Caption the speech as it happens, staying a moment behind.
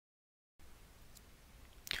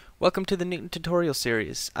Welcome to the Newton tutorial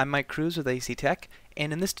series. I'm Mike Cruz with AC-Tek,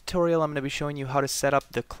 and in this tutorial I'm going to be showing you how to set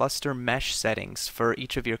up the cluster mesh settings for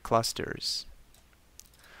each of your clusters.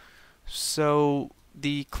 So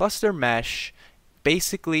the cluster mesh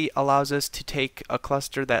basically allows us to take a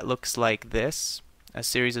cluster that looks like this, a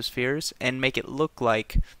series of spheres, and make it look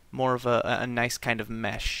like more of a nice kind of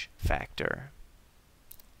mesh factor.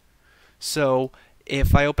 So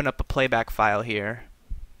if I open up a playback file here,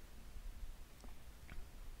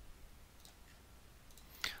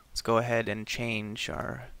 let's go ahead and change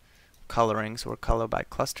our coloring. So we're color by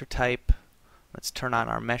cluster type. Let's turn on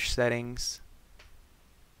our mesh settings.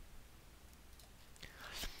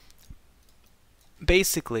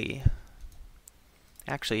 Basically,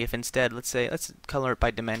 actually, if instead, let's color it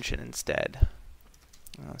by dimension instead.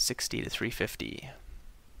 60 to 350.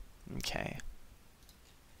 Okay.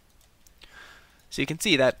 So you can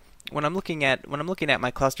see that when I'm looking at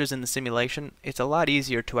my clusters in the simulation, it's a lot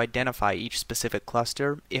easier to identify each specific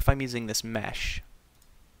cluster if I'm using this mesh.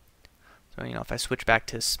 So if I switch back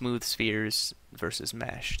to smooth spheres versus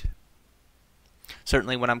meshed.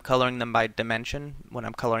 Certainly when I'm coloring them by dimension, when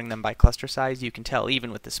I'm coloring them by cluster size, you can tell,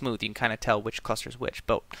 even with the smooth, you can kind of tell which cluster is which.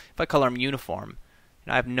 But if I color them uniform,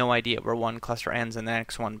 I have no idea where one cluster ends and the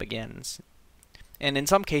next one begins. And in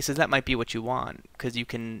some cases that might be what you want, because you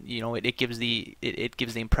can, it gives the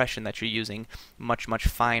impression that you're using much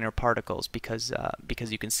finer particles because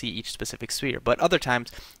you can see each specific sphere. But other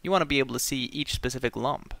times you want to be able to see each specific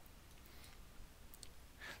lump.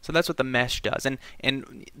 So that's what the mesh does,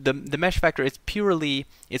 and the mesh factor is purely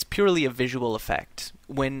a visual effect.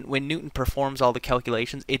 When Newton performs all the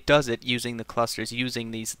calculations, it does it using the clusters, using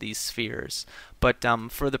these spheres. But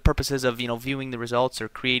for the purposes of viewing the results or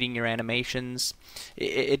creating your animations,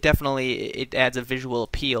 it definitely adds a visual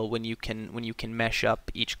appeal when you can mesh up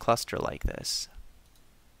each cluster like this.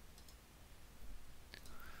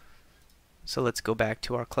 So let's go back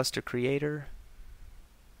to our cluster creator.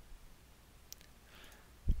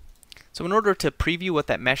 So in order to preview what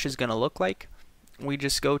that mesh is going to look like, we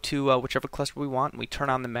just go to whichever cluster we want and we turn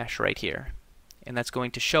on the mesh right here. And that's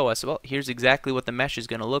going to show us, well, here's exactly what the mesh is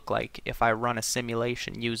going to look like if I run a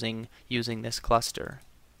simulation using this cluster.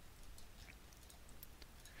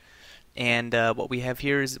 And what we have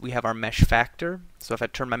here is we have our mesh factor. So if I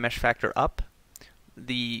turn my mesh factor up,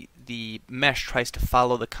 the mesh tries to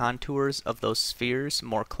follow the contours of those spheres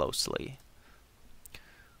more closely.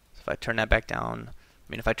 So if I turn that back down,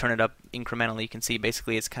 if I turn it up incrementally, you can see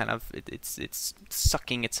basically it's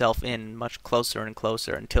sucking itself in much closer and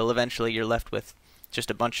closer until eventually you're left with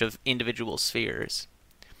just a bunch of individual spheres.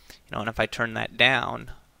 And if I turn that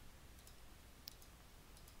down,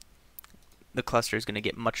 the cluster is going to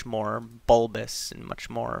get much more bulbous and much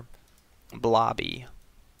more blobby.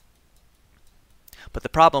 But the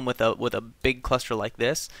problem with a big cluster like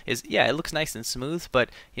this is, yeah, it looks nice and smooth, but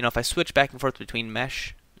if I switch back and forth between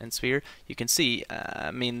mesh and sphere, you can see,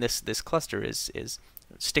 this cluster is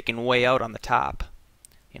sticking way out on the top.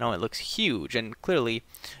 It looks huge, and clearly,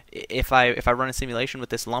 if I run a simulation with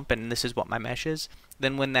this lump and this is what my mesh is,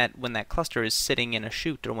 then when that cluster is sitting in a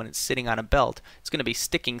chute or when it's sitting on a belt, it's going to be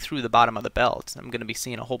sticking through the bottom of the belt. I'm going to be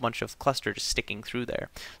seeing a whole bunch of cluster just sticking through there.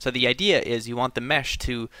 So the idea is you want the mesh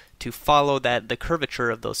to follow the curvature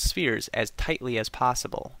of those spheres as tightly as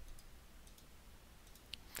possible.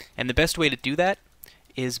 And the best way to do that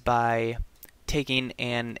is by taking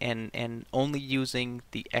and only using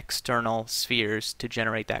the external spheres to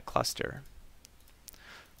generate that cluster.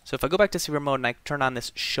 So if I go back to sphere mode and I turn on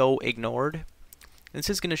this show ignored, this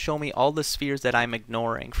is going to show me all the spheres that I'm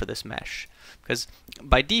ignoring for this mesh. Because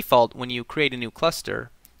by default, when you create a new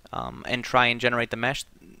cluster and try and generate the mesh,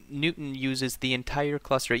 Newton uses the entire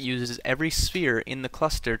cluster. It uses every sphere in the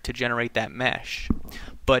cluster to generate that mesh.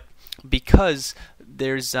 But because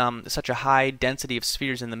there's such a high density of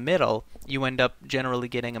spheres in the middle, you end up generally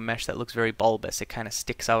getting a mesh that looks very bulbous. It kind of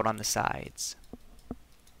sticks out on the sides.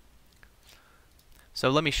 So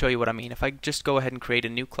let me show you what I mean. If I just go ahead and create a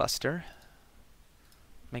new cluster,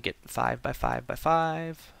 make it 5 by 5 by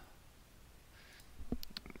 5,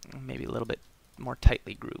 maybe a little bit more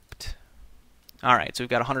tightly grouped. Alright, so we've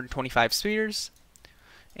got 125 spheres,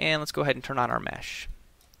 and let's go ahead and turn on our mesh.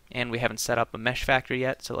 And we haven't set up a mesh factor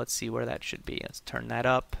yet, so let's see where that should be. Let's turn that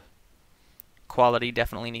up. Quality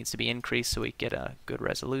definitely needs to be increased so we get a good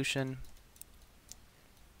resolution.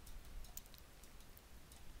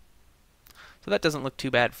 So that doesn't look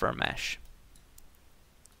too bad for a mesh.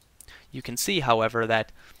 You can see, however,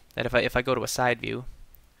 that if I go to a side view,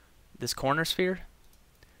 this corner sphere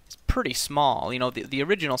is pretty small. The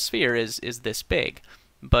original sphere is this big,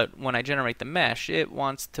 But when I generate the mesh, it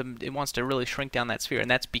wants to really shrink down that sphere,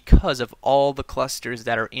 and that's because of all the clusters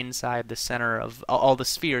that are inside the center of all the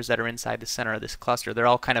spheres that are inside the center of this cluster. They're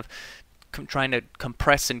all kind of trying to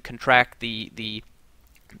compress and contract the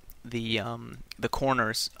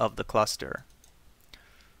corners of the cluster.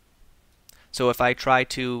 So if I try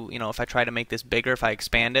to, if I try to make this bigger, if I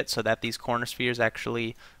expand it so that these corner spheres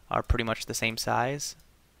actually are pretty much the same size,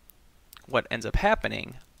 what ends up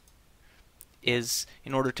happening is,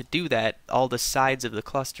 in order to do that, all the sides of the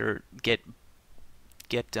cluster get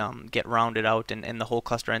rounded out, and the whole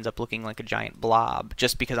cluster ends up looking like a giant blob,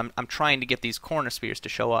 just because I'm trying to get these corner spheres to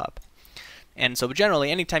show up. And so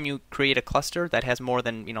generally, anytime you create a cluster that has more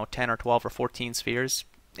than 10 or 12 or 14 spheres,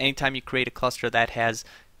 anytime you create a cluster that has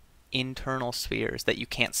internal spheres that you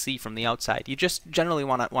can't see from the outside, you just generally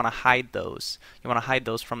want to hide those. You want to hide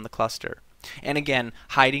those from the cluster. And again,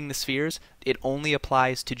 hiding the spheres, it only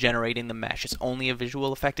applies to generating the mesh. It's only a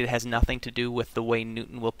visual effect. It has nothing to do with the way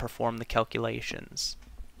Newton will perform the calculations.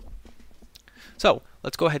 So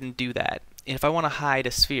let's go ahead and do that. If I want to hide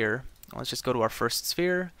a sphere, let's just go to our first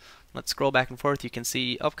sphere. Let's scroll back and forth. You can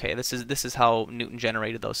see, okay, this is how Newton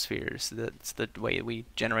generated those spheres. That's the way we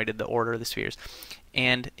generated the order of the spheres.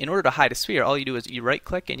 And in order to hide a sphere, all you do is you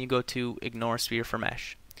right-click and you go to Ignore Sphere for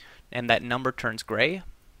Mesh. And that number turns gray.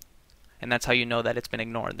 And that's how you know that it's been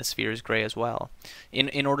ignored. The sphere is gray as well.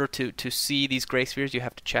 In order to see these gray spheres, you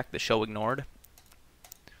have to check the Show Ignored.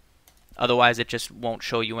 Otherwise, it just won't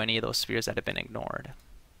show you any of those spheres that have been ignored.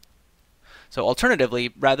 So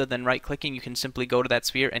alternatively, rather than right-clicking, you can simply go to that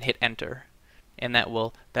sphere and hit Enter, and that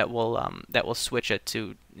will switch it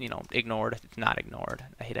to ignored. It's not ignored.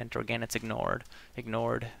 I hit Enter again. It's ignored.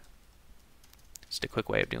 Ignored. Just a quick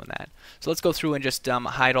way of doing that. So let's go through and just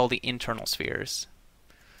hide all the internal spheres.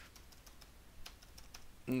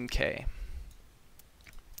 Okay.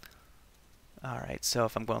 Alright, so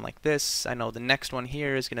if I'm going like this, I know the next one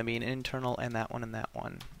here is going to be an internal, and that one and that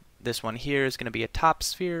one. This one here is going to be a top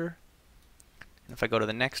sphere. And if I go to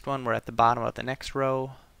the next one, we're at the bottom of the next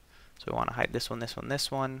row. So we want to hide this one, this one,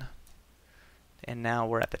 this one. And now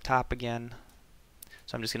we're at the top again.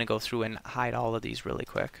 So I'm just going to go through and hide all of these really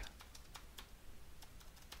quick.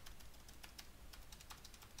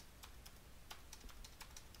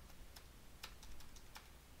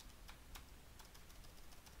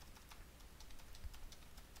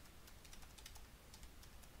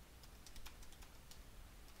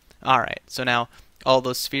 Alright, so now all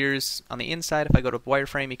those spheres on the inside, if I go to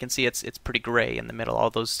wireframe, you can see it's pretty gray in the middle.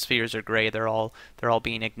 All those spheres are gray. They're all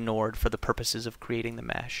being ignored for the purposes of creating the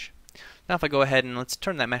mesh. Now if I go ahead and let's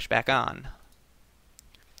turn that mesh back on.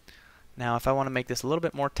 Now if I want to make this a little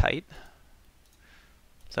bit more tight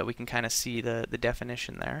so that we can kind of see the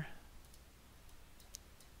definition there.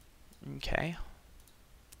 Okay.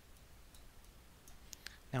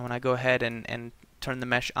 Now when I go ahead and turn the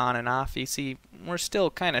mesh on and off, you see we're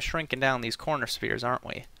still kind of shrinking down these corner spheres, aren't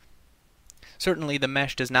we? Certainly the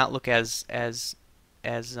mesh does not look as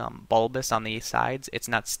bulbous on the sides. It's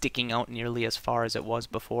not sticking out nearly as far as it was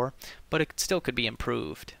before, but it still could be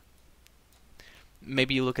improved.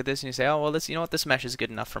 Maybe you look at this and you say, oh well, this, this mesh is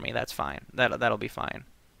good enough for me. That's fine. That'll be fine.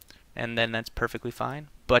 And then that's perfectly fine.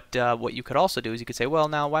 But what you could also do is you could say, well,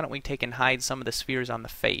 now why don't we take and hide some of the spheres on the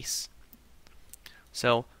face?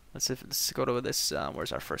 So let's go to this.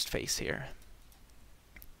 Where's our first face here?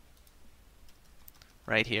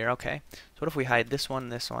 Right here. Okay. So what if we hide this one,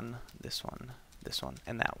 this one, this one, this one,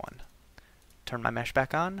 and that one? Turn my mesh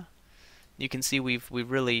back on. You can see we've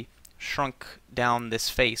really shrunk down this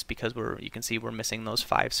face because you can see we're missing those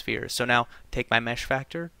 5 spheres. So now take my mesh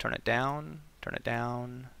factor, turn it down, turn it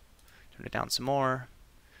down, turn it down some more.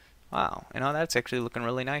 Wow, that's actually looking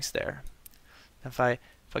really nice there. If I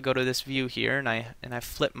go to this view here and I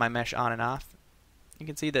flip my mesh on and off, you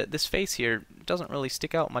can see that this face here doesn't really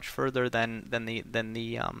stick out much further than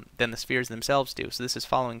the spheres themselves do. So this is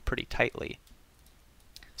following pretty tightly.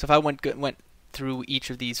 So if I went through each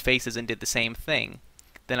of these faces and did the same thing,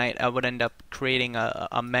 then I would end up creating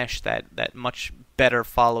a mesh that much better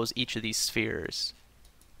follows each of these spheres.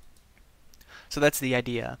 So that's the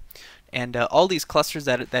idea. And all these clusters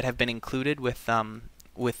that have been included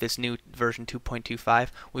with this new version 2.25,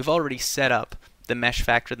 we've already set up the mesh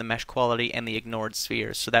factor, the mesh quality, and the ignored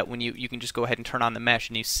spheres, so that when you can just go ahead and turn on the mesh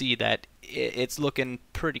and you see that it's looking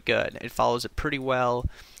pretty good. It follows it pretty well,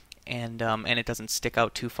 and it doesn't stick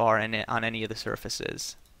out too far on any of the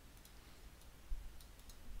surfaces.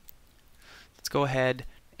 Let's go ahead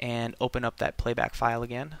and open up that playback file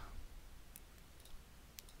again.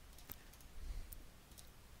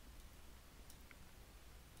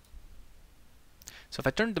 So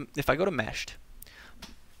if I go to meshed,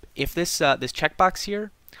 if this checkbox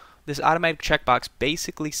here This automatic checkbox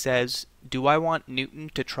basically says, do I want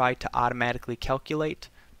Newton to try to automatically calculate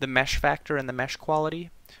the mesh factor and the mesh quality,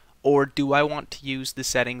 or do I want to use the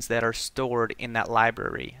settings that are stored in that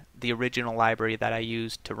library, the original library that I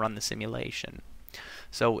used to run the simulation?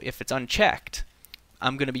 So if it's unchecked,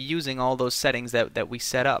 I'm going to be using all those settings that we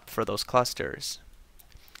set up for those clusters.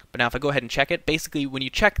 But now if I go ahead and check it, basically when you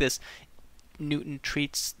check this, Newton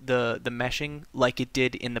treats the meshing like it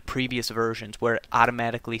did in the previous versions, where it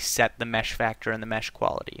automatically set the mesh factor and the mesh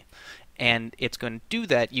quality. And it's going to do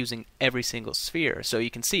that using every single sphere. So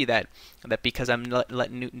you can see that because I'm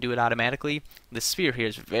letting Newton do it automatically, the sphere here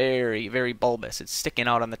is very, very bulbous. It's sticking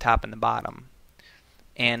out on the top and the bottom.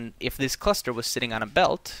 And if this cluster was sitting on a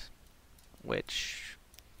belt, which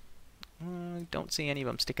I don't see any of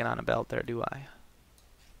them sticking on a belt there, do I?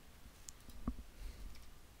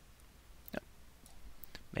 No.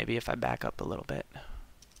 Maybe if I back up a little bit.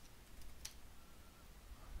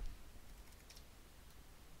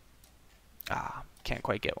 Can't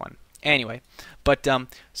quite get one. Anyway, but so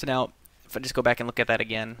now if I just go back and look at that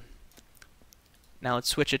again, now let's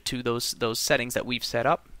switch it to those settings that we've set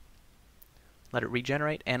up. Let it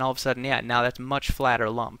regenerate, and all of a sudden, yeah, now that's a much flatter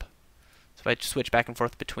lump. So if I just switch back and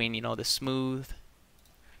forth between, you know, the smooth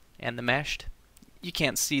and the meshed, you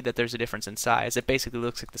can't see that there's a difference in size. It basically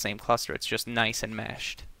looks like the same cluster. It's just nice and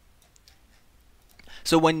meshed.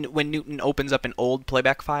 So when Newton opens up an old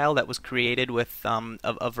playback file that was created with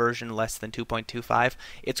a version less than 2.25,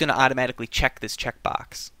 it's going to automatically check this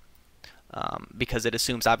checkbox because it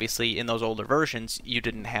assumes, obviously, in those older versions you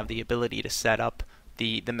didn't have the ability to set up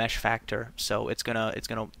the mesh factor, so it's gonna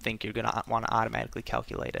think you're gonna want to automatically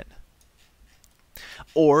calculate it.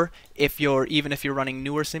 Or even if you're running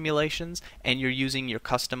newer simulations and you're using your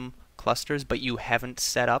custom clusters, but you haven't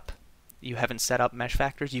set up mesh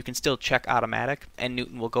factors, you can still check automatic, and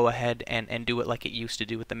Newton will go ahead and do it like it used to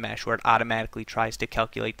do with the mesh, where it automatically tries to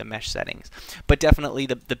calculate the mesh settings. But definitely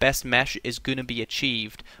the best mesh is going to be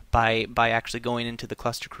achieved by actually going into the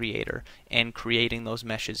cluster creator and creating those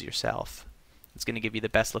meshes yourself. It's going to give you the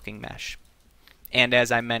best looking mesh. And as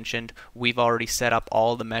I mentioned, we've already set up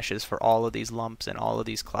all the meshes for all of these lumps and all of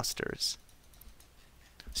these clusters.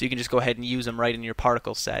 So you can just go ahead and use them right in your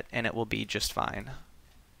particle set, and it will be just fine.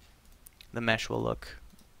 The mesh will look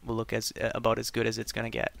about as good as it's going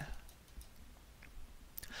to get.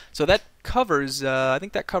 So that covers, I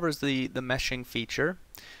think that covers the meshing feature.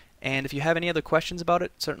 And if you have any other questions about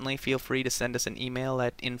it, certainly feel free to send us an email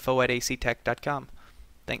at info@actek.com.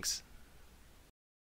 Thanks.